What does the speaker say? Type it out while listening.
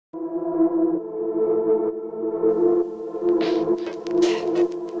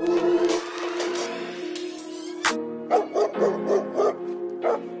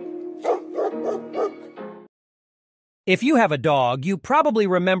If you have a dog, you probably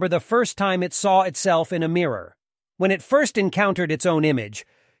remember the first time it saw itself in a mirror. When it first encountered its own image,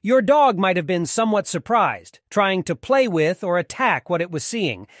 your dog might have been somewhat surprised, trying to play with or attack what it was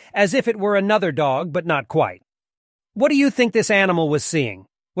seeing, as if it were another dog, but not quite. What do you think this animal was seeing?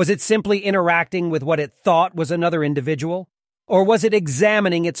 Was it simply interacting with what it thought was another individual? Or was it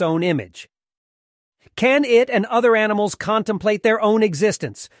examining its own image? Can it and other animals contemplate their own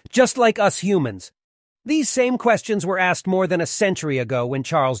existence, just like us humans? These same questions were asked more than a century ago when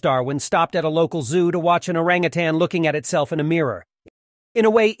Charles Darwin stopped at a local zoo to watch an orangutan looking at itself in a mirror, in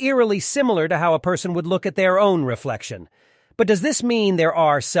a way eerily similar to how a person would look at their own reflection. But does this mean there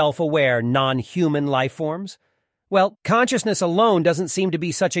are self-aware, non-human life forms? Well, consciousness alone doesn't seem to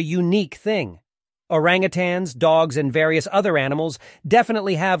be such a unique thing. Orangutans, dogs, and various other animals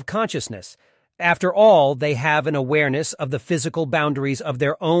definitely have consciousness. After all, they have an awareness of the physical boundaries of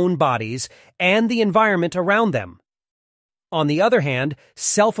their own bodies and the environment around them. On the other hand,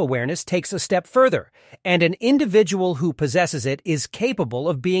 self-awareness takes a step further, and an individual who possesses it is capable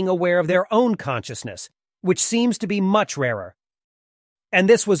of being aware of their own consciousness, which seems to be much rarer. And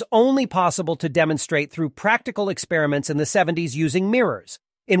this was only possible to demonstrate through practical experiments in the 70s using mirrors,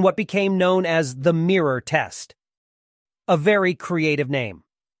 in what became known as the mirror test. A very creative name.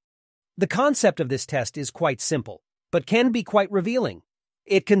 The concept of this test is quite simple, but can be quite revealing.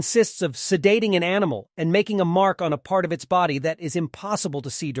 It consists of sedating an animal and making a mark on a part of its body that is impossible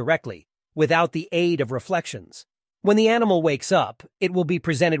to see directly, without the aid of reflections. When the animal wakes up, it will be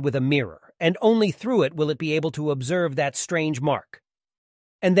presented with a mirror, and only through it will it be able to observe that strange mark.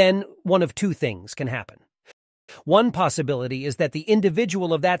 And then one of two things can happen. One possibility is that the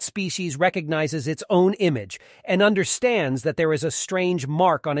individual of that species recognizes its own image and understands that there is a strange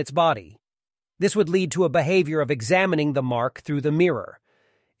mark on its body. This would lead to a behavior of examining the mark through the mirror.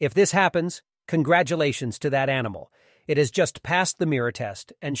 If this happens, congratulations to that animal. It has just passed the mirror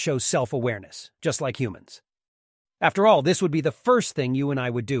test and shows self-awareness, just like humans. After all, this would be the first thing you and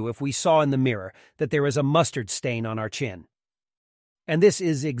I would do if we saw in the mirror that there is a mustard stain on our chin. And this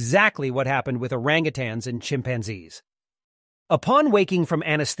is exactly what happened with orangutans and chimpanzees. Upon waking from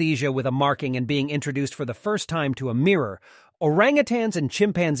anesthesia with a marking and being introduced for the first time to a mirror, orangutans and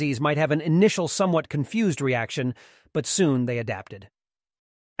chimpanzees might have an initial somewhat confused reaction, but soon they adapted.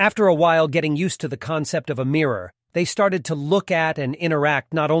 After a while getting used to the concept of a mirror, they started to look at and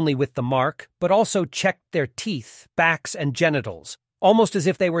interact not only with the mark, but also checked their teeth, backs, and genitals, almost as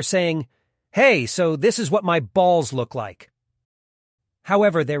if they were saying, "Hey, so this is what my balls look like."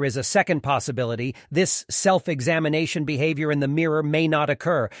 However, there is a second possibility. This self-examination behavior in the mirror may not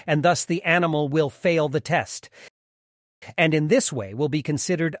occur, and thus the animal will fail the test. And in this way will be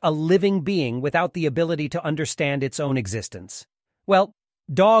considered a living being without the ability to understand its own existence. Well,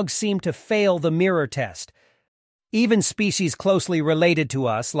 dogs seem to fail the mirror test. Even species closely related to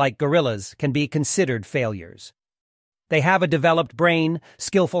us, like gorillas, can be considered failures. They have a developed brain,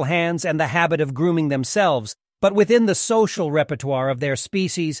 skillful hands, and the habit of grooming themselves, but within the social repertoire of their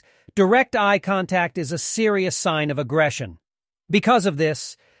species, direct eye contact is a serious sign of aggression. Because of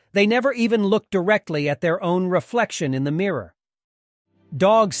this, they never even look directly at their own reflection in the mirror.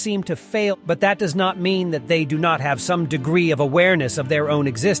 Dogs seem to fail, but that does not mean that they do not have some degree of awareness of their own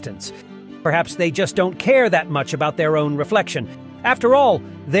existence. Perhaps they just don't care that much about their own reflection. After all,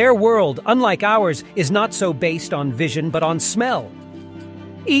 their world, unlike ours, is not so based on vision but on smell.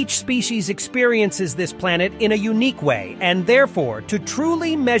 Each species experiences this planet in a unique way, and therefore, to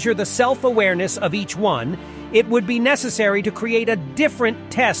truly measure the self-awareness of each one, it would be necessary to create a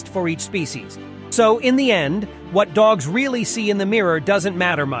different test for each species. So, in the end, what dogs really see in the mirror doesn't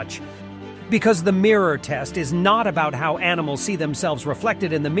matter much, because the mirror test is not about how animals see themselves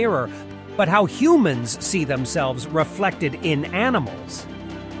reflected in the mirror, but how humans see themselves reflected in animals.